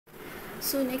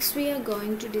So next we are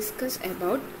going to discuss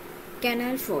about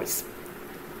canal faults,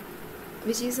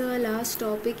 which is our last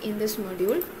topic in this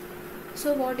module.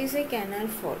 So what is a canal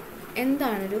fault?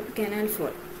 എന്താണ് ഒരു canal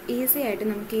fault? Easy ആയിട്ട്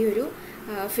നമുക്ക് ഈ ഒരു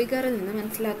ഫിഗറിൽ നിന്ന്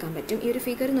മനസ്സിലാക്കാൻ പറ്റും. ഈ ഒരു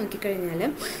ഫിഗർ നോക്കിക്കഴിഞ്ഞാൽ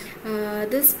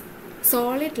this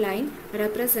solid line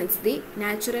represents the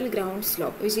natural ground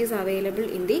slope which is available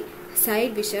in the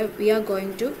side which we are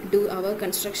going to do our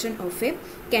construction of a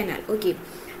canal. Okay,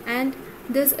 and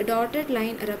this dotted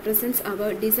line represents our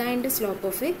designed slope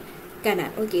of a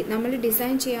canal. Okay, നമ്മൾ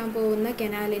design ചെയ്യാൻ പോകുന്ന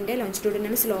കനാലിൻ്റെ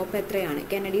longitudinal slope എത്രയാണ്?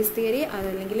 Kennedy's theory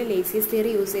അതല്ലെങ്കിൽ ലേസീസ്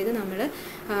theory use ചെയ്ത് നമ്മൾ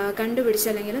കണ്ടുപിടിച്ച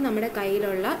അല്ലെങ്കിൽ നമ്മുടെ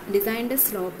കയ്യിലുള്ള ഡിസൈൻഡ്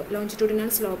സ്ലോപ്പ് ലോഞ്ചിറ്റ്യൂഡിനൽ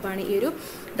സ്ലോപ്പാണ് ഈ ഒരു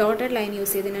ഡോട്ടഡ് ലൈൻ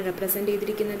യൂസ് ചെയ്തതിനെ റെപ്രസെൻറ്റ്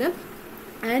ചെയ്തിരിക്കുന്നത്.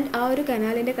 ആൻഡ് ആ ഒരു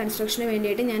കനാലിൻ്റെ കൺസ്ട്രക്ഷന്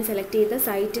വേണ്ടിയിട്ട് ഞാൻ സെലക്ട് ചെയ്ത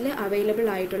സൈറ്റിൽ അവൈലബിൾ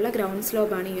ആയിട്ടുള്ള ഗ്രൗണ്ട്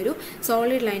സ്ലോപ്പാണ് ഈ ഒരു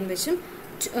സോളിഡ് ലൈൻ വെച്ചും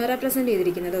റെപ്രസെൻറ്റ്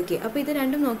ചെയ്തിരിക്കുന്നത്. ഓക്കെ, അപ്പോൾ ഇത്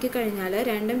രണ്ടും നോക്കിക്കഴിഞ്ഞാൽ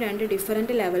രണ്ട്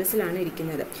ഡിഫറൻറ്റ് ലെവൽസിലാണ്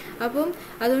ഇരിക്കുന്നത്. അപ്പം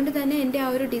അതുകൊണ്ട് തന്നെ എൻ്റെ ആ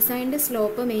ഒരു ഡിസൈൻഡ്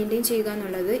സ്ലോപ്പ് മെയിൻറ്റെയിൻ ചെയ്യുക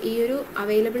എന്നുള്ളത് ഈ ഒരു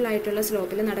അവൈലബിൾ ആയിട്ടുള്ള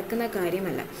സ്ലോപ്പിൽ നടക്കുന്ന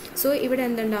കാര്യമല്ല. സോ ഇവിടെ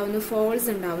എന്തുണ്ടാവുന്നു? ഫോൾസ്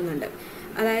ഉണ്ടാവുന്നുണ്ട്.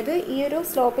 അതായത് ഈ ഒരു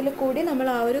സ്ലോപ്പിൽ കൂടി നമ്മൾ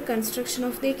ആ ഒരു കൺസ്ട്രക്ഷൻ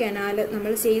ഓഫ് ദി കനാൽ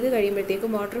നമ്മൾ ചെയ്ത്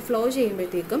കഴിയുമ്പോഴത്തേക്കും വാട്ടർ ഫ്ലോ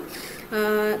ചെയ്യുമ്പോഴത്തേക്കും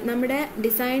നമ്മുടെ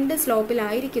ഡിസൈൻഡ്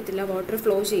സ്ലോപ്പിലായിരിക്കത്തില്ല വാട്ടർ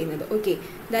ഫ്ലോ ചെയ്യുന്നത്. ഓക്കെ,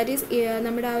 ദാറ്റ് ഈസ്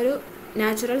നമ്മുടെ ആ ഒരു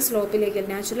നാച്ചുറൽ സ്ലോപ്പിലേക്ക്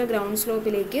നാച്ചുറൽ ഗ്രൗണ്ട്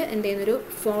സ്ലോപ്പിലേക്ക് എന്ത് ചെയ്യുന്നൊരു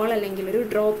ഫോൾ അല്ലെങ്കിൽ ഒരു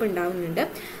ഡ്രോപ്പ് ഉണ്ടാവുന്നുണ്ട്.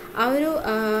 ആ ഒരു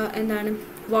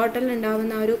വാട്ടറിൽ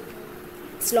ഉണ്ടാവുന്ന ആ ഒരു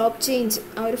സ്ലോപ്പ് ചേഞ്ച്,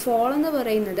 ആ ഒരു ഫോൾ എന്ന്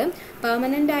പറയുന്നത്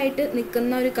പെർമനൻ്റ് ആയിട്ട്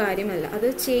നിൽക്കുന്ന ഒരു കാര്യമല്ല, അത്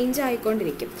ചേഞ്ച്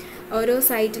ആയിക്കൊണ്ടിരിക്കും. ഓരോ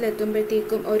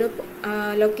സൈറ്റിലെത്തുമ്പോഴത്തേക്കും ഓരോ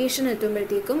ലൊക്കേഷൻ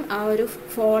എത്തുമ്പോഴത്തേക്കും ആ ഒരു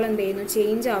ഫോൾ എന്ത് ചെയ്യുന്നു?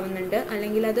 ചേഞ്ച് ആവുന്നുണ്ട്,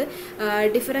 അല്ലെങ്കിൽ അത്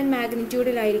ഡിഫറെൻറ്റ്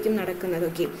മാഗ്നിറ്റ്യൂഡിലായിരിക്കും നടക്കുന്നത്.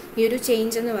 ഓക്കെ, ഈ ഒരു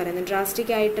ചേഞ്ച് എന്ന് പറയുന്നത്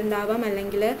ഡ്രാസ്റ്റിക് ആയിട്ടുണ്ടാവാം,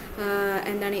 അല്ലെങ്കിൽ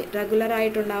റെഗുലർ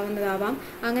ആയിട്ടുണ്ടാവുന്നതാവാം,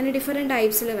 അങ്ങനെ ഡിഫറെൻറ്റ്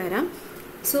ടൈപ്സിൽ വരാം.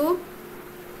 സോ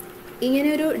ഇങ്ങനെ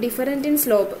ഒരു different in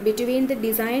slope between the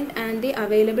designed and the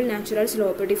available natural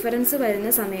slope difference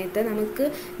വരുന്ന സമയത്ത് നമുക്ക്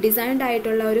ഡിസൈൻഡ്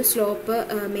ആയിട്ടുള്ള ഒരു സ്ലോപ്പ്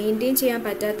മെയിൻറ്റെയിൻ ചെയ്യാൻ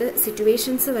പറ്റാത്ത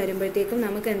സിറ്റുവേഷൻസ് വരുമ്പോഴത്തേക്കും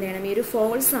നമുക്ക് എന്ത് ചെയ്യണം? ഈ ഒരു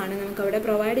ഫോൾസ് ആണ് നമുക്ക് അവിടെ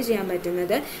പ്രൊവൈഡ് ചെയ്യാൻ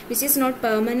പറ്റുന്നത്, which is not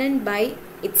permanent by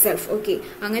itself. Okay,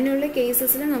 അങ്ങനെയുള്ള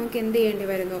കേസസിൽ നമുക്ക് എന്ത് ചെയ്യേണ്ടി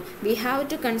വരുന്നു? We have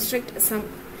to construct some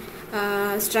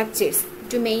structures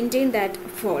to maintain that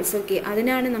false. Okay,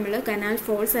 അതിനാണ് നമ്മൾ കനാൽ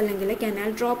ഫോൾസ് അല്ലെങ്കിൽ കനാൽ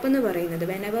ഡ്രോപ്പ് എന്ന് പറയുന്നത്.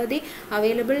 Whenever the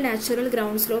available natural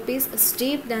ground slope is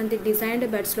steep than the designed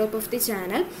bed slope of the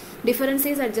channel, difference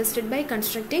is adjusted by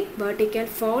constructing vertical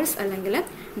false അല്ലെങ്കിൽ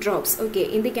drops. Okay,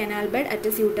 in the canal bed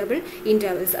at suitable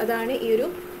intervals. അതാണ് ഈ ഒരു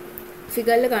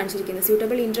ഫിഗറിൽ കാണിച്ചിരിക്കുന്നത്.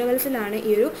 Suitable ഇൻ്റർവൽസിലാണ്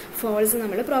ഈ ഒരു false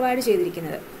നമ്മൾ provide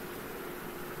ചെയ്തിരിക്കുന്നത്.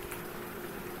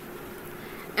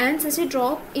 And such A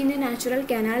drop in A natural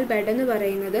canal bed എന്ന്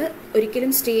പറയുന്നത്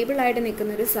ഒരിക്കലും സ്റ്റേബിൾ ആയിട്ട്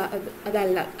നിൽക്കുന്നൊരു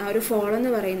അതല്ല ആ ഒരു ഫോൾ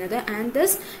എന്ന് പറയുന്നത്. And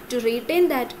thus to retain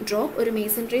that drop ഒരു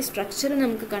മേസൺട്രി സ്ട്രക്ചർ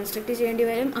നമുക്ക് കൺസ്ട്രക്ട് ചെയ്യേണ്ടി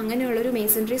വരും. അങ്ങനെയുള്ളൊരു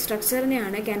മേസൺട്രി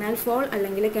സ്ട്രക്ചറിനെയാണ് കനാൽ ഫോൾ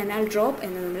അല്ലെങ്കിൽ കനാൽ ഡ്രോപ്പ്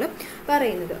എന്ന് നമ്മൾ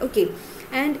പറയുന്നത്. ഓക്കെ,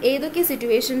 ആൻഡ് ഏതൊക്കെ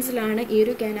സിറ്റുവേഷൻസിലാണ് ഈ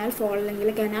ഒരു കനാൽ ഫോൾ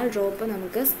അല്ലെങ്കിൽ കനാൽ ഡ്രോപ്പ്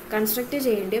നമുക്ക് കൺസ്ട്രക്ട്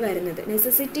ചെയ്യേണ്ടി വരുന്നത്?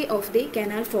 Necessity of the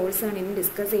canal false ആണ് ഇനി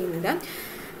ഡിസ്കസ് ചെയ്യുന്നത്.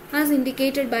 As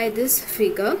indicated by this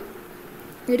figure,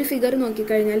 ഒരു ഫിഗർ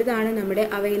നോക്കിക്കഴിഞ്ഞാൽ ഇതാണ് നമ്മുടെ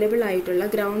അവൈലബിൾ ആയിട്ടുള്ള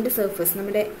ഗ്രൗണ്ട് സർഫസ്.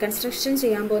 നമ്മുടെ കൺസ്ട്രക്ഷൻ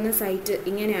ചെയ്യാൻ പോകുന്ന സൈറ്റ്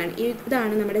ഇങ്ങനെയാണ്.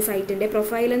 ഇതാണ് നമ്മുടെ സൈറ്റിൻ്റെ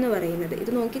പ്രൊഫൈൽ എന്ന് പറയുന്നത്.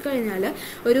 ഇത് നോക്കിക്കഴിഞ്ഞാൽ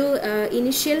ഒരു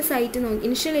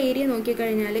ഇനിഷ്യൽ ഏരിയ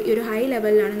നോക്കിക്കഴിഞ്ഞാൽ ഈ ഒരു ഹൈ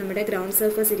ലെവലിലാണ് നമ്മുടെ ഗ്രൗണ്ട്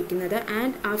സർഫസ് ഇരിക്കുന്നത്.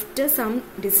 ആൻഡ് ആഫ്റ്റർ സം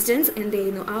ഡിസ്റ്റൻസ് എന്ത്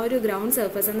ചെയ്യുന്നു? ആ ഒരു ഗ്രൗണ്ട്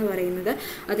സർഫസ് എന്ന് പറയുന്നത്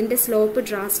അതിൻ്റെ സ്ലോപ്പ്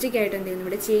ഡ്രാസ്റ്റിക് ആയിട്ട് എന്ത് ചെയ്യുന്നു?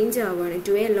 ഇവിടെ ചേഞ്ച് ആവുകയാണ്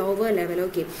to A lower level.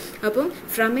 Okay, അപ്പം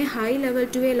from A high level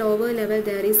two A lower level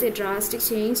there is A drastic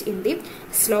change in the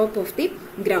slope of the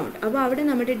ground. അപ്പോൾ അവിടെ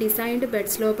നമ്മുടെ ഡിസൈൻഡ്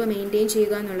ബെഡ് സ്ലോപ്പ് മെയിൻറ്റെയിൻ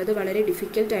ചെയ്യുക എന്നുള്ളത് വളരെ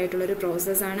ഡിഫിക്കൽട്ട് ആയിട്ടുള്ളൊരു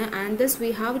പ്രോസസ്സാണ്. And thus we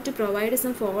have to provide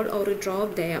some fall or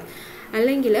drop there.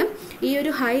 അല്ലെങ്കിൽ ഈ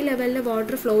ഒരു ഹൈ ലെവലിൽ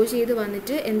വാട്ടർ ഫ്ലോ ചെയ്ത്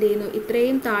വന്നിട്ട് എന്ത് ചെയ്യുന്നു?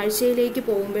 ഇത്രയും താഴ്ചയിലേക്ക്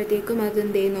പോകുമ്പോഴത്തേക്കും അത്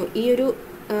എന്ത് ചെയ്യുന്നു? ഈ ഒരു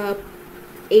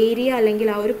ഏരിയ അല്ലെങ്കിൽ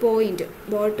ആ ഒരു പോയിന്റ്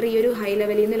വാട്ടർ ഈ ഒരു ഹൈ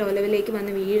ലെവലിൽ നിന്ന് ലോ ലെവലിലേക്ക്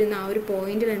വന്ന് വീഴുന്ന ആ ഒരു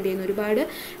പോയിന്റിൽ എന്ത് ചെയ്യുന്നു? ഒരുപാട്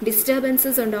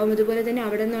ഡിസ്റ്റർബൻസസ് ഉണ്ടാവും. അതുപോലെ തന്നെ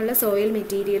അവിടെ നിന്നുള്ള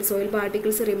സോയിൽ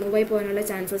പാർട്ടിക്കിൾസ് റിമൂവ് ആയി പോകാനുള്ള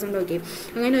ചാൻസസ് ഉണ്ട്. ഓക്കെ,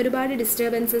 അങ്ങനെ ഒരുപാട്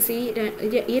ഡിസ്റ്റർബൻസസ്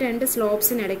ഈ രണ്ട്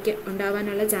സ്ലോപ്സിനിടയ്ക്ക്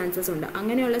ഉണ്ടാവാനുള്ള ചാൻസസ് ഉണ്ട്.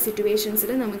 അങ്ങനെയുള്ള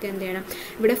സിറ്റുവേഷൻസിൽ നമുക്ക് എന്ത് ചെയ്യണം?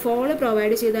 ഇവിടെ ഫോള്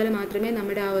പ്രൊവൈഡ് ചെയ്താൽ മാത്രമേ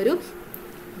നമ്മുടെ ആ ഒരു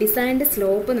ഡിസൈൻഡ്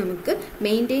സ്ലോപ്പ് നമുക്ക്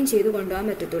മെയിൻറ്റെയിൻ ചെയ്ത് കൊണ്ടുപോകാൻ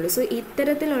പറ്റത്തുള്ളൂ. സോ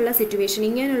ഇത്തരത്തിലുള്ള സിറ്റുവേഷൻ,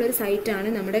 ഇങ്ങനെയുള്ളൊരു സൈറ്റാണ്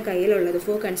നമ്മുടെ കയ്യിലുള്ളത്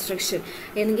ഫോർ കൺസ്ട്രക്ഷൻ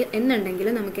എന്നുണ്ടെങ്കിൽ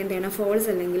നമുക്ക് എന്ത് ചെയ്യണം? ഫോൾസ്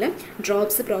അല്ലെങ്കിൽ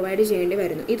ഡ്രോപ്സ് പ്രൊവൈഡ് ചെയ്യേണ്ടി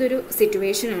വരുന്നു. ഇതൊരു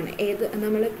സിറ്റുവേഷനാണ്,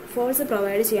 നമ്മൾ ഫോൾസ്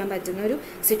പ്രൊവൈഡ് ചെയ്യാൻ പറ്റുന്ന ഒരു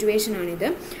സിറ്റുവേഷനാണിത്.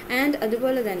 ആൻഡ്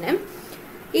അതുപോലെ തന്നെ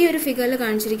ഈ ഒരു ഫിഗറിൽ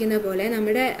കാണിച്ചിരിക്കുന്ന പോലെ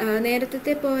നമ്മുടെ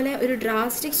നേരത്തെ പോലെ ഒരു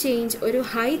ഡ്രാസ്റ്റിക് ചേഞ്ച്, ഒരു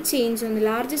ഹൈ ചേഞ്ച്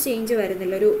ലാർജ് ചേഞ്ച്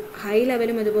വരുന്നില്ല. ഒരു ഹൈ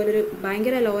ലെവലും അതുപോലെ ഒരു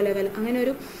ഭയങ്കര ലോ ലെവൽ, അങ്ങനെ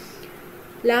ഒരു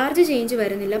ലാർജ് ചേഞ്ച്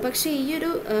വരുന്നില്ല. പക്ഷേ ഈ ഒരു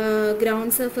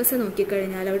ഗ്രൗണ്ട് സർഫസ്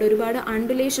നോക്കിക്കഴിഞ്ഞാൽ അവിടെ ഒരുപാട്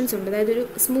അണ്ടുലേഷൻസ് ഉണ്ട്. അതായത് ഒരു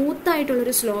സ്മൂത്ത്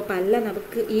ആയിട്ടുള്ളൊരു സ്ലോപ്പ് അല്ല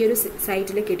നമുക്ക് ഈ ഒരു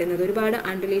സൈറ്റിൽ കിട്ടുന്നത്. ഒരുപാട്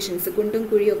അണ്ടുലേഷൻസ്, കുണ്ടും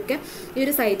കുഴിയൊക്കെ ഈ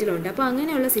ഒരു സൈറ്റിലുണ്ട്. അപ്പോൾ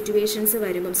അങ്ങനെയുള്ള സിറ്റുവേഷൻസ്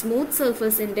വരുമ്പം സ്മൂത്ത്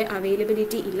സർഫസിൻ്റെ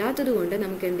അവൈലബിലിറ്റി ഇല്ലാത്തത് കൊണ്ട്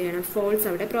നമുക്ക് എന്ത് ചെയ്യണം, ഫോൾസ്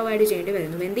അവിടെ പ്രൊവൈഡ് ചെയ്യേണ്ടി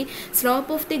വരുന്നു. When the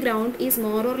slope of the ground is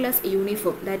more or less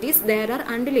uniform, that is there R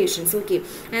undulations, okay,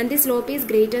 and the slope is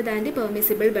greater than the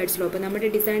permissible bed slope. നമ്മുടെ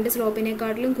designed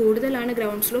സ്ലോപ്പിനെക്കാട്ടിലും കൂടുതലാണ്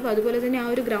ഗ്രൗണ്ട് സ്ലോപ്പ്. അതുപോലെ തന്നെ ആ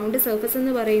ഒരു ground surface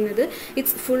എന്ന് പറയുന്നത്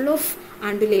it's full of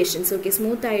undulations, okay,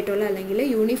 smooth ആയിട്ടുള്ള അല്ലെങ്കിൽ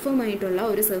യൂണിഫോം ആയിട്ടുള്ള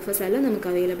ഒരു സർഫസ് അല്ല നമുക്ക്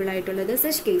അവൈലബിൾ ആയിട്ടുള്ളത്.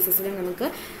 സച്ച് കേസസിൽ നമുക്ക്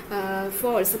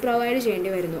ഫോൾസ് പ്രൊവൈഡ്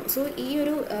ചെയ്യേണ്ടി വരുന്നു. സോ ഈ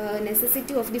ഒരു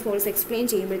necessity of the false explain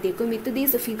ചെയ്യുമ്പോഴത്തേക്കും വിത്ത്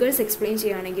ദീസ് ഫിഗേഴ്സ് എക്സ്പ്ലെയിൻ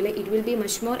ചെയ്യുകയാണെങ്കിൽ it will be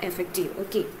much more effective,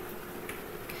 okay.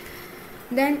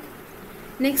 Then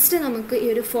next നമുക്ക് ഈ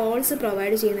ഒരു ഫോൾസ്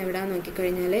പ്രൊവൈഡ് ചെയ്യുന്ന എവിടെയാണെന്ന്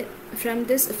നോക്കിക്കഴിഞ്ഞാൽ ഫ്രം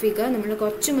ദിസ് ഫിഗർ നമ്മൾ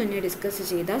കുറച്ച് മുന്നേ ഡിസ്കസ്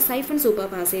ചെയ്ത സൈഫൺ സൂപ്പർ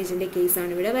പാസേജിൻ്റെ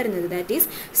കേസാണ് ഇവിടെ വരുന്നത്. ദാറ്റ് ഈസ്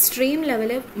സ്ട്രീം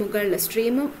ലെവല് മുകളിൽ,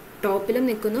 സ്ട്രീം ടോപ്പിലും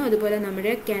നിൽക്കുന്നു, അതുപോലെ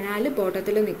നമ്മുടെ കനാല്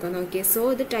ബോട്ടത്തിലും നിൽക്കുന്നു, ഓക്കെ. സോ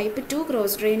ഇത് ടൈപ്പ് 2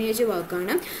 ക്രോസ് ഡ്രെയിനേജ്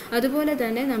വർക്കാണ്. അതുപോലെ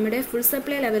തന്നെ നമ്മുടെ full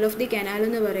supply level of the canal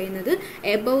എന്ന് പറയുന്നത്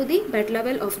above the bed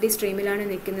level of the സ്ട്രീമിലാണ്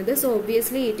നിൽക്കുന്നത്. So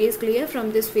obviously it is clear from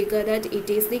this figure that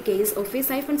it is the case of A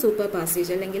siphon super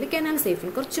passage അല്ലെങ്കിൽ canal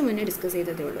siphon. കുറച്ച് മുന്നേ discuss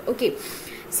ചെയ്തതേ ഉള്ളൂ, okay.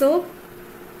 So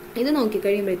ഇത്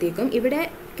നോക്കിക്കഴിയുമ്പോഴത്തേക്കും ഇവിടെ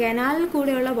കനാലിൽ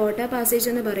കൂടെയുള്ള വാട്ടർ പാസേജ്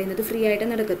എന്ന് പറയുന്നത് ഫ്രീ ആയിട്ട്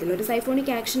നടക്കത്തില്ല, ഒരു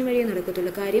സൈഫോണിക് ആക്ഷൻ വഴിയേ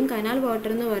നടക്കത്തുള്ളൂ. കാര്യം കനാൽ വാട്ടർ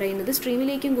എന്ന് പറയുന്നത്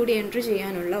സ്ട്രീമിലേക്കും കൂടി എൻട്രി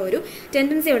ചെയ്യാനുള്ള ഒരു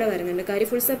ടെൻഡൻസി ഇവിടെ വരുന്നുണ്ട്. കാര്യം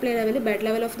full supply level bed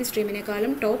level of the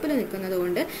സ്ട്രീമിനേക്കാളും ടോപ്പിൽ നിൽക്കുന്നത്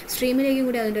കൊണ്ട് സ്ട്രീമിലേക്കും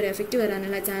കൂടി അതിൻ്റെ ഒരു എഫക്റ്റ്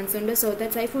വരാനുള്ള ചാൻസ് ഉണ്ട്. സോ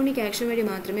ദാറ്റ് സൈഫോണിക് ആക്ഷൻ വഴി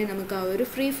മാത്രമേ നമുക്ക് ആ ഒരു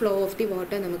free flow of the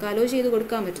water നമുക്ക് അലോ ചെയ്ത്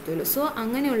കൊടുക്കാൻ പറ്റത്തുള്ളൂ. സോ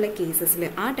അങ്ങനെയുള്ള കേസസിൽ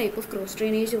ആ type of cross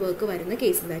drainage work വരുന്ന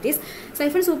കേസിൽ, that is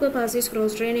siphon super passage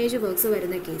cross drainage works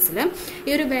വരുന്ന കേസിൽ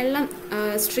ഈ ഒരു വെള്ളം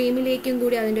സ്ട്രീമിലേക്കും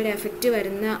കൂടി അതിൻ്റെ ഒരു എഫക്റ്റ്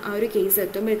വരുന്ന ആ ഒരു കേസ്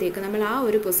എത്തുമ്പോഴത്തേക്ക് നമ്മൾ ആ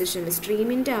ഒരു പൊസിഷനിൽ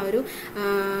സ്ട്രീമിൻ്റെ ആ ഒരു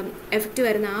എഫക്റ്റ്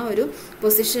വരുന്ന ആ ഒരു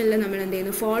പൊസിഷനിൽ നമ്മൾ എന്ത്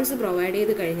ചെയ്യുന്നു, ഫോൾസ് പ്രൊവൈഡ്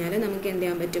ചെയ്ത് കഴിഞ്ഞാൽ നമുക്ക് എന്ത്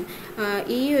ചെയ്യാൻ പറ്റും,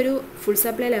 ഈ ഒരു ഫുൾ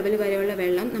സപ്ലൈ ലെവൽ വരെയുള്ള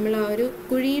വെള്ളം നമ്മൾ ആ ഒരു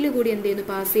കുഴിയിൽ കൂടി എന്ത് ചെയ്യുന്നു,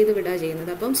 പാസ് ചെയ്ത് വിടുക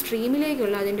ചെയ്യുന്നത്. അപ്പം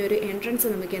സ്ട്രീമിലേക്കുള്ള അതിൻ്റെ ഒരു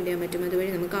എൻട്രൻസ് നമുക്ക് എന്ത് ചെയ്യാൻ പറ്റും, അതുവഴി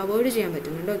നമുക്ക് അവോയ്ഡ് ചെയ്യാൻ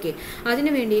പറ്റുന്നുണ്ട്, ഓക്കെ.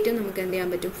 അതിന് വേണ്ടിയിട്ട് നമുക്ക് എന്ത്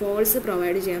ചെയ്യാൻ പറ്റും, ഫോൾസ്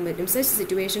പ്രൊവൈഡ് ചെയ്യാൻ പറ്റും. Such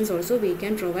situations also we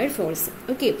can provide false,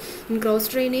 okay.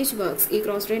 Cross drainage works, ഈ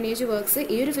ക്രോസ് ഡ്രെയിനേജ് വർക്ക്സ്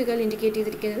ഈ ഒരു ഫിഗറിൽ ഇൻഡിക്കേറ്റ്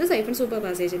ചെയ്തിരിക്കുന്നത് സൈഫൺ സൂപ്പർ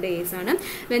പാസേജിന്റെ കേസാണ്.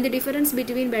 When the difference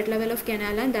between bed level of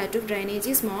canal and that of drainage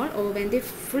is small, or when the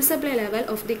full supply level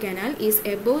of the canal is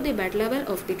above the bed level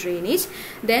of the drainage,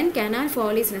 then canal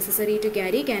fall is necessary to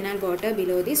carry canal water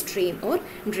below the stream or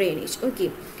drainage, okay.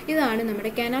 ഇതാണ്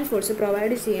നമ്മുടെ canal force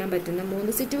provide ചെയ്യാൻ പറ്റുന്ന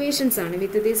 3 situations ആണ്.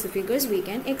 With these figures we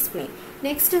can explain.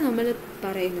 Next നമ്മൾ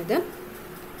പറയുന്നത്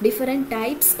different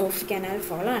types of canal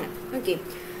fall ആണ്, okay.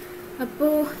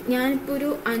 അപ്പോൾ ഞാനിപ്പോൾ ഒരു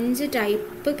 5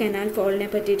 ടൈപ്പ് കനാൽ ഫോളിനെ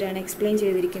പറ്റിയിട്ടാണ് എക്സ്പ്ലെയിൻ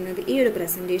ചെയ്തിരിക്കുന്നത് ഈ ഒരു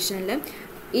പ്രസൻറ്റേഷനിൽ.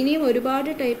 ഇനിയും ഒരുപാട്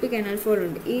ടൈപ്പ് കനാൽ ഫോൾ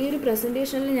ഉണ്ട്. ഈ ഒരു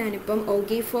പ്രസൻറ്റേഷനിൽ ഞാനിപ്പം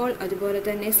ഓഗി ഫോൾ, അതുപോലെ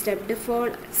തന്നെ stepped fall,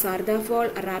 സാർദ fall,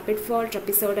 rapid fall,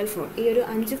 trapezoidal fall, ഈ ഒരു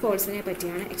 5 ഫോൾസിനെ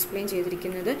പറ്റിയാണ് എക്സ്പ്ലെയിൻ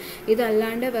ചെയ്തിരിക്കുന്നത്.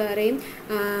 ഇതല്ലാണ്ട് വേറെയും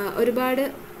ഒരുപാട്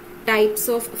ടൈപ്സ്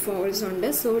ഓഫ് ഫോൾസ് ഉണ്ട്.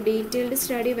 സോ ഡീറ്റെയിൽഡ്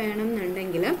സ്റ്റഡി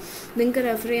വേണമെന്നുണ്ടെങ്കിൽ നിങ്ങൾക്ക്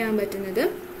റെഫർ ചെയ്യാൻ പറ്റുന്നത്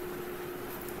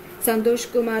സന്തോഷ്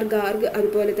കുമാർ ഗാർഗ്,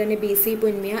 അതുപോലെ തന്നെ BC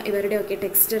പുന്യ, ഇവരുടെയൊക്കെ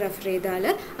ടെക്സ്റ്റ് റെഫർ ചെയ്താൽ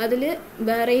അതിൽ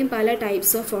വേറെയും പല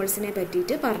ടൈപ്സ് ഓഫ് ഫോൾസിനെ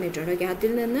പറ്റിയിട്ട് പറഞ്ഞിട്ടുണ്ട്, ഓക്കെ.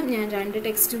 അതിൽ നിന്നും ഞാൻ 2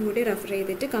 ടെക്സ്റ്റും കൂടി റെഫർ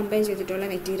ചെയ്തിട്ട് കമ്പൈൻ ചെയ്തിട്ടുള്ള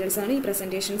മെറ്റീരിയൽസാണ് ഈ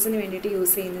പ്രസൻറ്റേഷൻസിന് വേണ്ടിയിട്ട്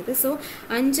യൂസ് ചെയ്യുന്നത്. സോ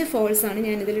 5 ഫോൾസാണ്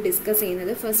ഞാനിതിൽ ഡിസ്കസ്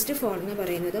ചെയ്യുന്നത്. ഫസ്റ്റ് ഫോൾ എന്ന്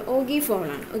പറയുന്നത് ogee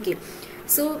ഫോളാണ്, okay.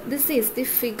 So this is the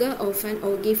figure of an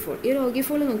ogee fall. ഈ ഒരു ഓഗി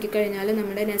ഫോൾ നോക്കിക്കഴിഞ്ഞാൽ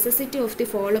നമ്മുടെ നെസസിറ്റി ഓഫ് ദി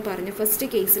ഫോൾ പറഞ്ഞ് ഫസ്റ്റ്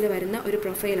കേസിൽ വരുന്ന ഒരു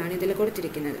പ്രൊഫൈലാണ് ഇതിൽ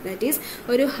കൊടുത്തിരിക്കുന്നത്. ദാറ്റ് ഈസ്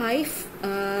ഒരു ഹൈ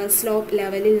സ്ലോപ്പ്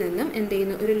ലെവലിൽ നിന്നും എന്ത്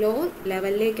ചെയ്യുന്നു, ഒരു ലോ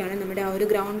ലെവലിലേക്കാണ് നമ്മുടെ ആ ഒരു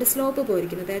ഗ്രൗണ്ട് സ്ലോപ്പ്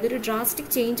പോയിരിക്കുന്നത്. അതായത് ഒരു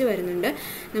ഡ്രാസ്റ്റിക് ചേഞ്ച് വരുന്നുണ്ട്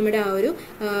നമ്മുടെ ആ ഒരു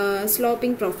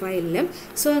സ്ലോപ്പിംഗ് പ്രൊഫൈലിൽ.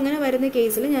 സോ അങ്ങനെ വരുന്ന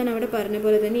കേസിൽ ഞാൻ അവിടെ പറഞ്ഞ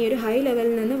പോലെ തന്നെ ഈ ഒരു ഹൈ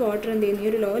ലെവലിൽ നിന്ന് വാട്ടർ എന്ത് ചെയ്യുന്നു,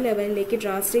 ഈ ഒരു ലോ ലെവലിലേക്ക്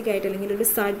ഡ്രാസ്റ്റിക് ആയിട്ട് അല്ലെങ്കിൽ ഒരു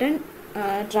സഡൻ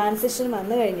ട്രാൻസിഷൻ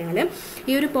വന്നു കഴിഞ്ഞാൽ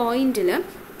ഈ ഒരു പോയിന്റിൽ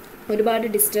ഒരുപാട്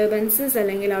ഡിസ്റ്റർബൻസസ്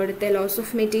അല്ലെങ്കിൽ അവിടുത്തെ ലോസ്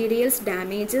ഓഫ് മെറ്റീരിയൽസ്,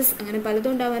 ഡാമേജസ്, അങ്ങനെ പലതും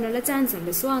ഉണ്ടാകാനുള്ള ചാൻസ്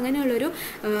ഉണ്ട്. സോ അങ്ങനെയുള്ളൊരു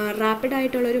റാപ്പിഡ്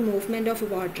ആയിട്ടുള്ളൊരു മൂവ്മെൻറ്റ് ഓഫ്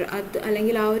വാട്ടർ, അത്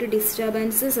അല്ലെങ്കിൽ ആ ഒരു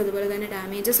ഡിസ്റ്റർബൻസസ് അതുപോലെ തന്നെ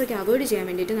ഡാമേജസ് ഒക്കെ അവോയ്ഡ് ചെയ്യാൻ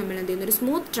വേണ്ടിയിട്ട് നമ്മൾ എന്ത് ചെയ്യുന്നു, ഒരു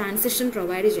സ്മൂത്ത് ട്രാൻസിഷൻ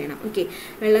പ്രൊവൈഡ് ചെയ്യണം, ഓക്കെ.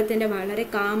 വെള്ളത്തിൻ്റെ വളരെ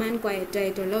കാം ആൻഡ് ക്വയറ്റ്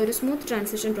ആയിട്ടുള്ള ഒരു സ്മൂത്ത്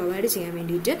ട്രാൻസിഷൻ പ്രൊവൈഡ് ചെയ്യാൻ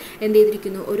വേണ്ടിയിട്ട് എന്ത്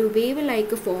ചെയ്തിരിക്കുന്നു, ഒരു വേവ്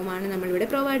ലൈക്ക് ഫോമാണ് നമ്മളിവിടെ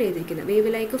പ്രൊവൈഡ് ചെയ്തിരിക്കുന്നത്.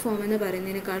 വേവ് ലൈക്ക് ഫോം എന്ന്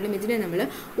പറയുന്നതിനേക്കാളും ഇതിനെ നമ്മൾ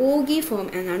ഓഗി ഫോം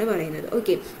എന്നാണ് പറയുന്നത്,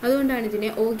 ഓക്കെ. അതുകൊണ്ടാണ്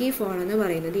ഇതിനെ ഓഗി ഫോൾ എന്ന്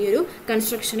പറയുന്നത്. ഈ ഒരു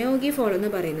കൺസ്ട്രക്ഷനെ ഓഗി ഫോൾ എന്ന്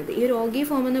പറയുന്നത്. ഈ ഒരു ഓഗി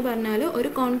ഫോം എന്ന് പറഞ്ഞാൽ ഒരു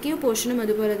കോൺകേവ് പോർഷനും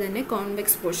അതുപോലെ തന്നെ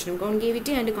കോൺവെക്സ് പോർഷനും,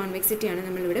 കോൺകേവിറ്റി ആൻഡ് കോൺവെക്സിറ്റിയാണ്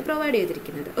നമ്മളിവിടെ പ്രൊവൈഡ്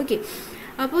ചെയ്തിരിക്കുന്നത്, ഓക്കെ.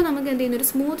 അപ്പോൾ നമുക്ക് എന്ത് ചെയ്യുന്ന ഒരു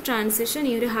സ്മൂത്ത് ട്രാൻസിഷൻ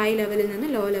ഈ ഒരു ഹൈ ലെവലിൽ നിന്ന്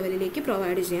ലോ ലെവലിലേക്ക്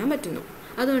പ്രൊവൈഡ് ചെയ്യാൻ പറ്റുന്നു.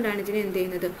 അതുകൊണ്ടാണ് ഇതിനെ എന്ത്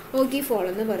ചെയ്യുന്നത് ഓഗി ഫോൾ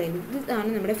എന്ന് പറയുന്നത്. ഇതാണ്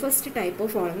നമ്മുടെ ഫസ്റ്റ് ടൈപ്പ്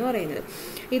ഓഫ് ഫോൾ എന്ന് പറയുന്നത്.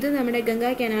 ഇത് നമ്മുടെ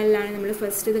ഗംഗാ കനാലിലാണ് നമ്മൾ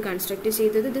ഫസ്റ്റ് ഇത് കൺസ്ട്രക്ട്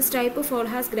ചെയ്തത്. This type of fall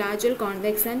has gradual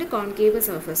convex and concave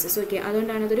surfaces. Okay,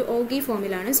 അതുകൊണ്ടാണ് അതൊരു ഓഗി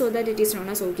ഫോമിലാണ്. So that it is known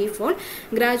as ogee fall.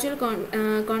 Gradual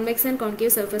convex and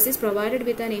concave surface is provided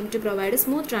with an aim to provide a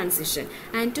smooth transition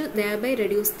and to thereby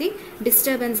reduce the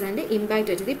disturbance and impact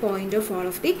at the point of fall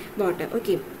of the water.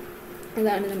 Okay,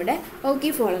 അതാണ് നമ്മുടെ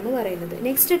ogee fall എന്ന് പറയുന്നത്.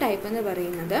 Next type എന്ന്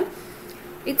പറയുന്നത്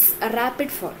it's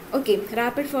rapid fall. Okay,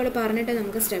 rapid fall പറഞ്ഞിട്ട്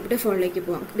നമുക്ക് stepped ഫോളിലേക്ക്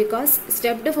പോകാം. Because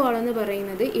stepped fall എന്ന്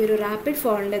പറയുന്നത് ഈ ഒരു റാപ്പിഡ്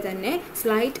ഫോളിൻ്റെ തന്നെ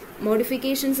സ്ലൈറ്റ്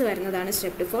മോഡിഫിക്കേഷൻസ് വരുന്നതാണ്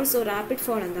stepped fall. So rapid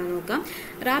fall എന്താണെന്ന് നോക്കാം.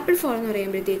 റാപ്പിഡ് ഫോൾ എന്ന്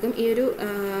പറയുമ്പോഴത്തേക്കും ഈ ഒരു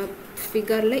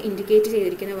ഫിഗറിൽ ഇൻഡിക്കേറ്റ്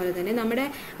ചെയ്തിരിക്കുന്ന പോലെ തന്നെ നമ്മുടെ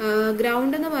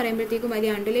ഗ്രൗണ്ട് എന്ന് പറയുമ്പോഴത്തേക്കും വലിയ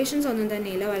അണ്ടുലേഷൻസ് ഒന്നും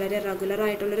തന്നെയില്ല, വളരെ റെഗുലർ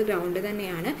ആയിട്ടുള്ളൊരു ഗ്രൗണ്ട്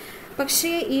തന്നെയാണ്.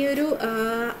 പക്ഷേ ഈ ഒരു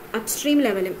അപ്സ്ട്രീം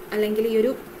ലെവലും അല്ലെങ്കിൽ ഈ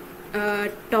ഒരു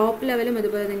ടോപ്പ് ലെവലും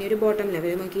അതുപോലെ തന്നെ ഒരു ബോട്ടം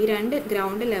ലെവലും ഒക്കെ ഈ രണ്ട്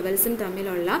ഗ്രൗണ്ട് ലെവൽസും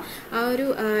തമ്മിലുള്ള ആ ഒരു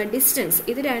ഡിസ്റ്റൻസ്,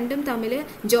 ഇത് രണ്ടും തമ്മിൽ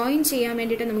ജോയിൻ ചെയ്യാൻ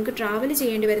വേണ്ടിയിട്ട് നമുക്ക് ട്രാവൽ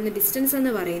ചെയ്യേണ്ടി വരുന്ന ഡിസ്റ്റൻസ്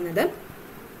എന്ന് പറയുന്നത്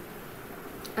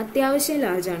അത്യാവശ്യം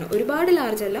ലാർജാണ്. ഒരുപാട്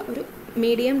ലാർജ് അല്ല, ഒരു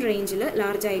മീഡിയം റേഞ്ചിൽ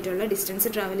ലാർജ് ആയിട്ടുള്ള ഡിസ്റ്റൻസ്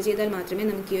ട്രാവൽ ചെയ്താൽ മാത്രമേ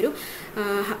നമുക്ക് ഈ ഒരു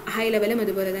ഹൈ ലെവലും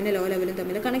അതുപോലെ തന്നെ ലോ ലെവലും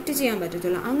തമ്മിൽ കണക്ട് ചെയ്യാൻ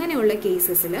പറ്റത്തുള്ളൂ. അങ്ങനെയുള്ള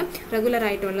കേസസിൽ റെഗുലർ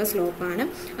ആയിട്ടുള്ള സ്ലോപ്പാണ്,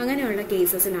 അങ്ങനെയുള്ള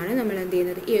കേസസിലാണ് നമ്മൾ എന്ത്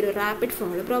ചെയ്യുന്നത് ഈ ഒരു റാപ്പിഡ്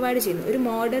ഫോൾ പ്രൊവൈഡ് ചെയ്യുന്നത്. ഒരു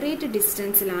മോഡറേറ്റ്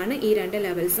ഡിസ്റ്റൻസിലാണ് ഈ രണ്ട്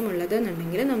ലെവൽസും ഉള്ളത്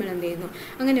എന്നുണ്ടെങ്കിൽ നമ്മൾ എന്ത് ചെയ്യുന്നു,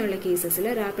 അങ്ങനെയുള്ള കേസസിൽ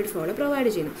റാപ്പിഡ് ഫോൾ പ്രൊവൈഡ്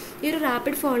ചെയ്യുന്നു. ഈ ഒരു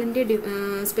റാപ്പിഡ് ഫോളിൻ്റെ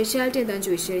സ്പെഷ്യാലിറ്റി എന്താണെന്ന്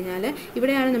ചോദിച്ചു കഴിഞ്ഞാൽ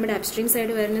ഇവിടെയാണ് നമ്മുടെ അപ്സ്ട്രീം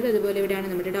സൈഡ് വരുന്നത്, അതുപോലെ ഇവിടെയാണ്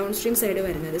നമ്മുടെ ഡൗൺ സ്ട്രീം സൈഡ്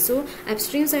വരുന്നത്. സോ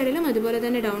അപ്സ്ട്രീം സൈഡിലും അതുപോലെ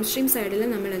തന്നെ ഡൗൺ സ്ട്രീം സൈഡിൽ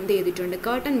നമ്മൾ എന്ത് ചെയ്തിട്ടുണ്ട്,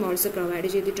 കർട്ടൻ വാൾസ് പ്രൊവൈഡ്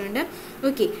ചെയ്തിട്ടുണ്ട്.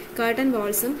 ഓക്കെ, കർട്ടൻ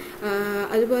വാൾസും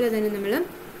അതുപോലെ തന്നെ നമ്മൾ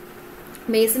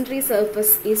masonry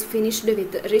surface is finished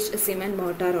with rich cement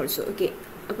mortar also. Okay,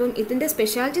 അപ്പം ഇതിൻ്റെ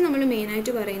സ്പെഷ്യാലിറ്റി നമ്മൾ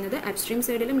മെയിനായിട്ട് പറയുന്നത് അപ്സ്ട്രീം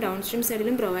സൈഡിലും ഡൗൺ സ്ട്രീം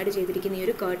സൈഡിലും പ്രൊവൈഡ് ചെയ്തിരിക്കുന്ന ഈ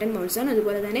ഒരു കർട്ടൻ വാൾസ് ആണ്.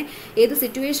 അതുപോലെ തന്നെ ഏത്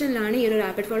സിറ്റുവേഷനിലാണ് ഈ ഒരു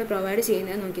റാപ്പിഡ് ഫോൾ പ്രൊവൈഡ്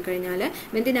ചെയ്യുന്നത് നോക്കിക്കഴിഞ്ഞാൽ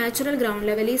when the natural ground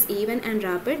level is even and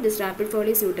rapid, this rapid fall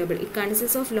is suitable. It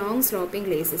consists of long sloping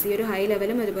glaciers. ഈ ഒരു ഹൈ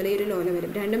ലെവലും അതുപോലെ ഈ ഒരു ലോ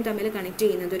ലെവലും രണ്ടും തമ്മിൽ കണക്ട്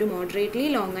ചെയ്യുന്നത് ഒരു മോഡറേറ്റ്ലി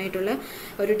ലോങ് ആയിട്ടുള്ള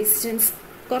ഒരു ഡിസ്റ്റൻസ്,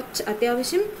 കുറച്ച്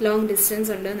അത്യാവശ്യം ലോങ്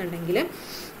ഡിസ്റ്റൻസ് ഉണ്ടെന്നുണ്ടെങ്കിൽ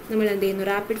നമ്മൾ എന്ത് ചെയ്യുന്നു,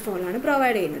 റാപ്പിഡ് ഫോൾ ആണ്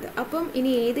പ്രൊവൈഡ് ചെയ്യുന്നത്. അപ്പം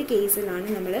ഇനി ഏത് കേസിലാണ്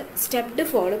നമ്മൾ സ്റ്റെപ്ഡ്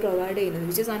ഫോൾ പ്രൊവൈഡ് ചെയ്യുന്നത്,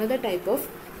 which is another type of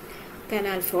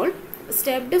canal fall.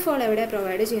 Stepped fall എവിടെ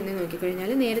പ്രൊവൈഡ് ചെയ്യുന്നത്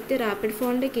നോക്കിക്കഴിഞ്ഞാൽ നേരത്തെ റാപ്പിഡ്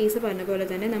ഫോളിൻ്റെ കേസ് പറഞ്ഞ പോലെ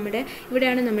തന്നെ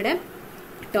ഇവിടെയാണ് നമ്മുടെ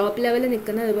ടോപ്പ് ലെവൽ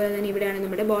നിൽക്കുന്നത്, അതുപോലെ തന്നെ ഇവിടെയാണ്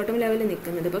നമ്മുടെ ബോട്ടം ലെവൽ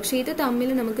നിൽക്കുന്നത്. പക്ഷേ ഇത്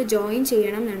തമ്മിൽ നമുക്ക് ജോയിൻ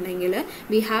ചെയ്യണം എന്നുണ്ടെങ്കിൽ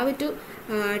we have to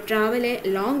travel A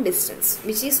long distance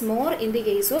which is more in the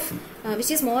case of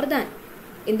which is more than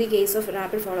in the case of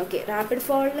rapid fall. Okay, rapid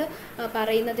ഫോളിൽ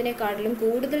പറയുന്നതിനേക്കാട്ടിലും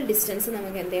കൂടുതൽ ഡിസ്റ്റൻസ്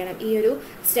നമുക്ക് എന്ത് ചെയ്യണം, ഈ ഒരു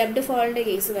സ്റ്റെപ്ഡ് ഫോളിൻ്റെ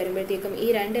കേസ് വരുമ്പോഴത്തേക്കും ഈ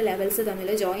രണ്ട് ലെവൽസ് തമ്മിൽ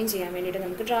ജോയിൻ ചെയ്യാൻ വേണ്ടിയിട്ട്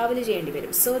നമുക്ക് ട്രാവൽ ചെയ്യേണ്ടി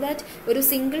വരും. സോ ദാറ്റ് ഒരു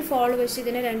സിംഗിൾ ഫോൾ വെച്ച്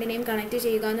ഇതിനെ രണ്ടിനെയും കണക്ട്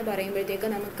ചെയ്യുക എന്ന് പറയുമ്പോഴത്തേക്ക്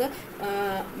നമുക്ക്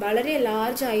വളരെ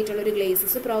ലാർജ് ആയിട്ടുള്ളൊരു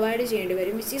ഗ്ലേസസ് പ്രൊവൈഡ് ചെയ്യേണ്ടി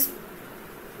വരും, which is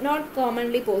not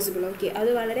commonly possible. Okay, അത്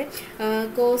വളരെ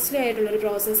കോസ്റ്റ്ലി ആയിട്ടുള്ളൊരു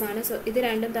പ്രോസസ്സാണ്. സോ ഇത്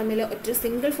രണ്ടും തമ്മിൽ ഒറ്റ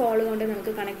സിംഗിൾ ഫോൾ കൊണ്ട്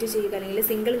നമുക്ക് കണക്ട് ചെയ്യുക അല്ലെങ്കിൽ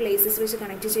സിംഗിൾ ഗ്ലേസസ് വെച്ച്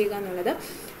കണക്ട് ചെയ്യുക എന്നുള്ളത്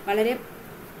വളരെ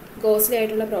കോസ്റ്റ്ലി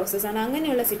ആയിട്ടുള്ള പ്രോസസ്സാണ്.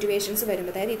 അങ്ങനെയുള്ള സിറ്റുവേഷൻസ്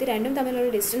വരുമ്പോൾ, അതായത് ഇത് രണ്ടും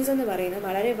തമ്മിലുള്ള ഡിസ്റ്റൻസ് എന്ന് പറയുന്നത്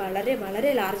വളരെ വളരെ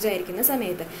വളരെ ലാർജ് ആയിരിക്കുന്ന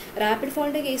സമയത്ത്, റാപ്പിഡ്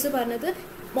ഫോളിൻ്റെ കേസ് പറഞ്ഞത്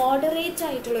മോഡറേറ്റ്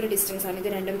ആയിട്ടുള്ളൊരു ഡിസ്റ്റൻസ് ആണ് ഇത്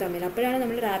രണ്ടും തമ്മിൽ. അപ്പോഴാണ്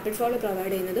നമ്മൾ റാപ്പിഡ് ഫോൾ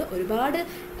പ്രൊവൈഡ് ചെയ്യുന്നത്. ഒരുപാട്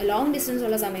ലോങ് ഡിസ്റ്റൻസ്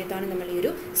ഉള്ള സമയത്താണ് നമ്മൾ ഈ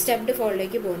ഒരു സ്റ്റെപ്ഡ്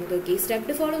ഫോളിലേക്ക് പോകുന്നത്. ഓക്കെ,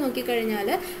 സ്റ്റെപ്ഡ് ഫോൾ നോക്കിക്കഴിഞ്ഞാൽ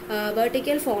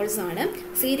വെർട്ടിക്കൽ ഫോൾസ് ആണ്,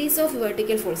 സീരീസ് ഓഫ്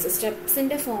വെർട്ടിക്കൽ ഫോൾസ്.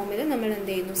 സ്റ്റെപ്സിൻ്റെ ഫോമിൽ നമ്മൾ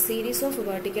എന്ത് ചെയ്യുന്നു, സീരീസ് ഓഫ്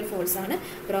വെർട്ടിക്കൽ ഫോൾസ് ആണ്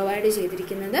പ്രൊവൈഡ്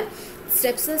ചെയ്തിരിക്കുന്നത്.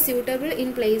 Steps are suitable in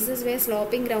places where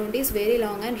sloping ground is very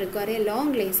long and require a long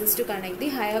glacis to connect the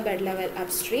higher bed level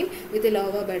upstream with the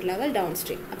lower bed level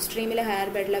downstream. Upstreamile higher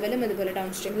bed levelum അതുപോലെ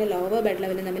downstreamile lower bed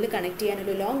levelum തമ്മിൽ connect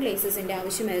ചെയ്യാനൊരു long ഗ്ലേസസിൻ്റെ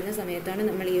ആവശ്യം വരുന്ന സമയത്താണ്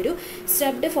നമ്മൾ ഈ ഒരു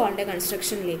stepped ഫോളിൻ്റെ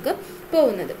കൺസ്ട്രക്ഷനിലേക്ക്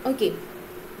പോകുന്നത്. ഓക്കെ,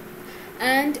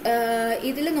 ആൻഡ്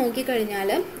ഇതിൽ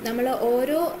നോക്കിക്കഴിഞ്ഞാൽ നമ്മൾ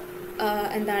ഓരോ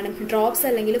എന്താണ് ഡ്രോപ്സ്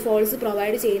അല്ലെങ്കിൽ ഫോൾസ്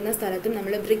പ്രൊവൈഡ് ചെയ്യുന്ന സ്ഥലത്തും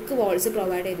നമ്മൾ ബ്രിക്ക് വാൾസ്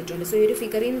പ്രൊവൈഡ് ചെയ്തിട്ടുണ്ട്. സോ ഈ ഒരു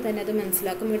ഫിഗറിൽ നിന്ന് തന്നെ അത്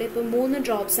മനസ്സിലാക്കും. ഇവിടെ ഇപ്പോൾ 3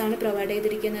 ഡ്രോപ്സ് ആണ് പ്രൊവൈഡ്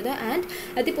ചെയ്തിരിക്കുന്നത് and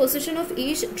at the position of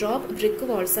each drop brick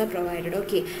walls are provided.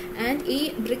 Okay, and ഈ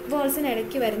ബ്രിക്ക് വാൾസിന്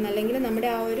ഇടയ്ക്ക് വരുന്ന അല്ലെങ്കിൽ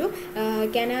നമ്മുടെ ആ ഒരു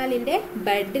കനാലിൻ്റെ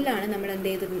ബെഡിലാണ് നമ്മൾ എന്ത്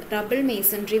ചെയ്തത്, റബിൾ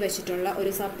മേസൺട്രി വെച്ചിട്ടുള്ള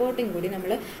ഒരു സപ്പോർട്ടിങ് കൂടി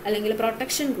നമ്മൾ അല്ലെങ്കിൽ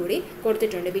പ്രൊട്ടക്ഷൻ കൂടി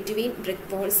കൊടുത്തിട്ടുണ്ട്. ബിറ്റ്വീൻ ബ്രിക്ക്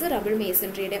വാൾസ് റബിൾ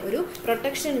മേസൺട്രിയുടെ ഒരു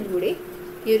പ്രൊട്ടക്ഷനും കൂടി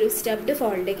ഈ ഒരു സ്റ്റെപ്ഡ്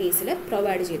ഫോളിൻ്റെ കേസിൽ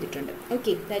പ്രൊവൈഡ് ചെയ്തിട്ടുണ്ട്.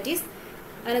 Okay, that is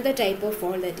another type of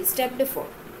fall, that is stepped fall.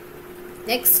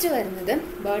 Next വരുന്നത്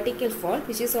vertical fall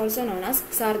which is also known as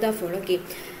സാർദ fall. Okay,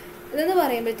 ഇതെന്ന്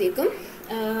പറയുമ്പോഴത്തേക്കും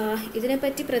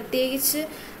ഇതിനെപ്പറ്റി പ്രത്യേകിച്ച്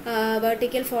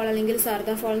വെർട്ടിക്കൽ ഫോൾ അല്ലെങ്കിൽ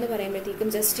സാർദ ഫോൾ എന്ന് പറയുമ്പോഴത്തേക്കും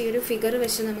ജസ്റ്റ് ഈ ഒരു ഫിഗർ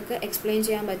വെച്ച് നമുക്ക് എക്സ്പ്ലെയിൻ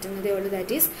ചെയ്യാൻ പറ്റുന്നതേ ഉള്ളൂ.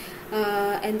 ദാറ്റ് ഈസ്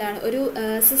എന്താണ് ഒരു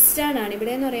സിസ്റ്റേൺ ആണ്.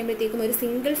 ഇവിടെ എന്ന് പറയുമ്പോഴത്തേക്കും ഒരു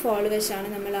സിംഗിൾ ഫോൾ വെച്ചാണ്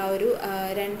നമ്മൾ ആ ഒരു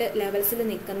 2 ലെവൽസിൽ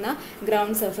നിൽക്കുന്ന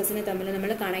ഗ്രൗണ്ട് സർഫസിനെ തമ്മിൽ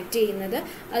നമ്മൾ കണക്ട് ചെയ്യുന്നത്.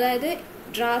 അതായത്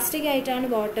ഡ്രാസ്റ്റിക് ആയിട്ടാണ്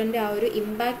വാട്ടറിൻ്റെ ആ ഒരു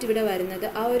ഇമ്പാക്റ്റ് ഇവിടെ വരുന്നത്.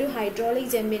 ആ ഒരു ഹൈഡ്രോളിക്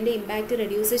ജമ്പിൻ്റെ ഇമ്പാക്റ്റ്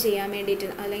റെഡ്യൂസ് ചെയ്യാൻ വേണ്ടിയിട്ട്,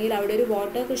 അല്ലെങ്കിൽ അവിടെ ഒരു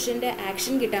വാട്ടർ കുഷൻ്റെ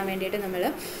ആക്ഷൻ കിട്ടാൻ വേണ്ടിയിട്ട് നമ്മൾ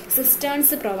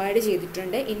സിസ്റ്റേൺസ് പ്രൊവൈഡ്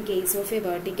ചെയ്തിട്ടുണ്ട് in case of A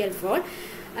vertical fall.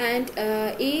 And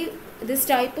this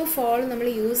type of fall നമ്മൾ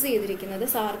യൂസ് ചെയ്തിരിക്കുന്നത്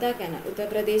സാർദ കനാൽ,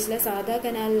 ഉത്തർപ്രദേശിലെ സാർദ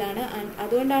കനാലിലാണ്. ആൻഡ്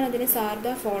അതുകൊണ്ടാണ് അതിനെ സാർദ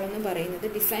ഫോൾ എന്ന് പറയുന്നത്.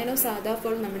 ഡിസൈൻ ഓഫ് സാർദ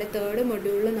ഫോൾ നമ്മുടെ 3rd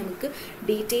മൊഡ്യൂളിൽ നമുക്ക്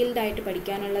ഡീറ്റെയിൽഡ് ആയിട്ട്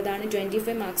പഠിക്കാനുള്ളതാണ്.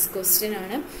 25 മാർക്സ് ക്വസ്റ്റ്യൻ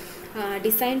ആണ്.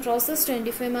 Design process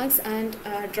 25 marks and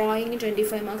drawing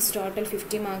 25 marks, total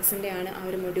 50 മാർക്സിൻ്റെ ആണ് ആ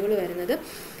ഒരു മൊഡ്യൂൾ വരുന്നത്.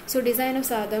 So design of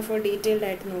സാർദ fall detailed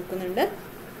ആയിട്ട് നോക്കുന്നുണ്ട്.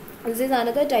 This is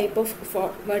another type of fall,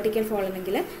 vertical fall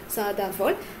അല്ലെങ്കിൽ സാദാ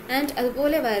ഫോൾ. ആൻഡ്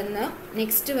അതുപോലെ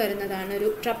നെക്സ്റ്റ് വരുന്നതാണ് ഒരു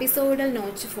ട്രപ്പിസോയിഡൽ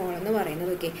നോച്ച് ഫോൾ എന്ന്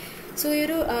പറയുന്നത്. ഓക്കെ, സോ ഈ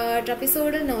ഒരു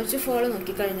ട്രപ്പിസോയിഡൽ നോച്ച് ഫോൾ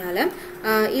നോക്കിക്കഴിഞ്ഞാൽ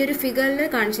ഈ ഒരു ഫിഗറിൽ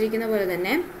കാണിച്ചിരിക്കുന്ന പോലെ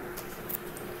തന്നെ,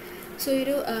 സോ ഈ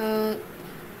ഒരു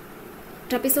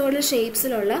ട്രപ്പിസോയിഡൽ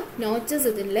ഷേപ്സിലുള്ള നോച്ചസ്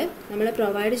ഇതിൽ നമ്മൾ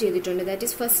പ്രൊവൈഡ് ചെയ്തിട്ടുണ്ട്. ദാറ്റ്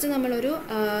ഈസ് ഫസ്റ്റ് നമ്മളൊരു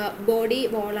ബോഡി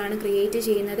വാളാണ് ക്രിയേറ്റ്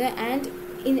ചെയ്യുന്നത്. ആൻഡ്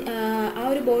ആ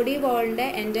ഒരു ബോഡി വാളിൻ്റെ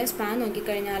എൻ്റെ സ്പാൻ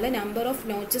നോക്കിക്കഴിഞ്ഞാൽ നമ്പർ ഓഫ്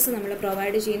നോച്ചസ് നമ്മൾ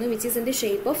പ്രൊവൈഡ് ചെയ്യുന്നു, which is in the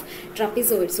shape of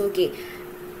ട്രപ്പിസോയിഡ്സ്. Okay,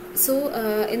 so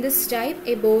in this type,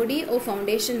 a body or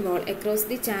foundation wall across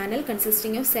the channel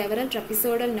consisting of several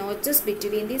trapezoidal notches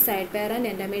between the side pair and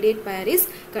intermediate pair is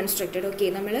constructed. Okay,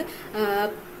 നമ്മൾ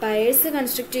pairs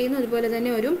construct ചെയ്യുന്നു, അതുപോലെ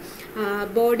തന്നെ ഒരു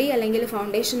body അല്ലെങ്കിൽ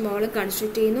foundation വാൾ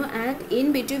construct ചെയ്യുന്നു. And in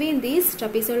between these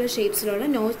trapezoidal ഷേപ്സിലുള്ള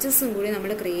നോച്ചസും കൂടി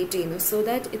നമ്മൾ create ചെയ്യുന്നു. സോ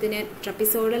ദാറ്റ് ഇതിനെ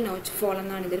ട്രപ്പിസോഡൽ നോച്ച് ഫോൾ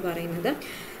എന്നാണ് ഇതിൽ പറയുന്നത്.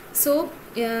 സോ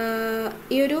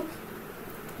ഈ ഒരു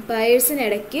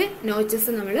പയേഴ്സിനിടയ്ക്ക്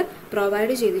നോച്ചസ് നമ്മൾ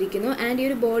പ്രൊവൈഡ് ചെയ്തിരിക്കുന്നു. ആൻഡ് ഈ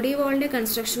ഒരു ബോഡി വാളിൻ്റെ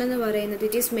കൺസ്ട്രക്ഷൻ എന്ന് പറയുന്നത്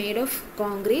it is made of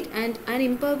concrete and an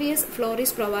ഇംപർവിയസ് floor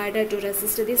is provided to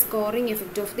resist the scoring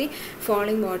effect of the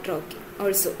falling water. Okay,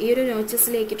 also ഈ ഒരു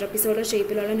നോച്ചസിലേക്ക്, ട്രപ്പിസോഡൽ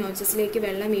ഷേപ്പിലുള്ള നോച്ചസിലേക്ക്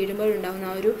വെള്ളം വീഴുമ്പോൾ ഉണ്ടാകുന്ന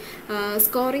ആ ഒരു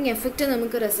സ്കോറിംഗ് എഫക്റ്റ്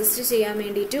നമുക്ക് റെസിസ്റ്റ് ചെയ്യാൻ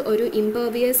വേണ്ടിയിട്ട് ഒരു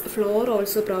ഇംപർവിയസ് ഫ്ലോർ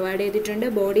ഓൾസോ പ്രൊവൈഡ് ചെയ്തിട്ടുണ്ട്.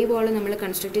 ബോഡി വാൾ നമ്മൾ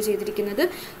കൺസ്ട്രക്ട് ചെയ്തിരിക്കുന്നത്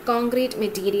കോൺക്രീറ്റ്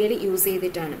മെറ്റീരിയൽ യൂസ്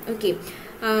ചെയ്തിട്ടാണ്. ഓക്കെ,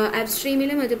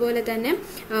 അപ്സ്ട്രീമിലും അതുപോലെ തന്നെ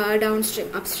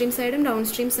അപ്സ്ട്രീം സൈഡും ഡൗൺ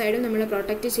സ്ട്രീം സൈഡും നമ്മൾ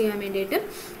പ്രൊട്ടക്റ്റ് ചെയ്യാൻ വേണ്ടിയിട്ട്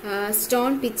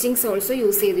സ്റ്റോൺ പിച്ചിങ്സ് ഓൾസോ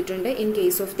യൂസ് ചെയ്തിട്ടുണ്ട് in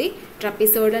case of the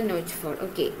trapezoidal notch fall.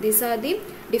 Okay, these are the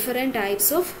different types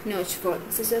of notch fall,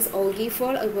 such as ogee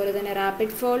fall, അതുപോലെ തന്നെ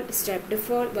rapid fall, stepped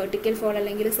fall, vertical fall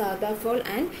അല്ലെങ്കിൽ സാദാ fall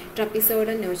and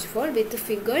trapezoidal notch fall. With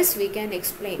figures we can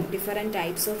explain different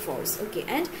types of false. Okay,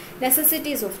 and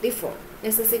necessities of the fall.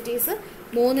 Necessities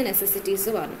 3 necessities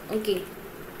പറഞ്ഞു. Okay,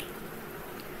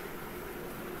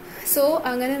 so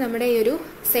അങ്ങനെ നമ്മുടെ ഈ ഒരു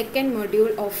 2nd module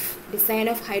of design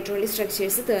of hydraulic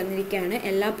structures തീർന്നിരിക്കുകയാണ്.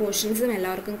 എല്ലാ പോർഷൻസും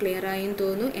എല്ലാവർക്കും clear ആയെന്ന്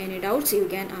തോന്നുന്നു. Any doubts you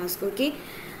can ask. Okay,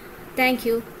 thank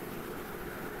you.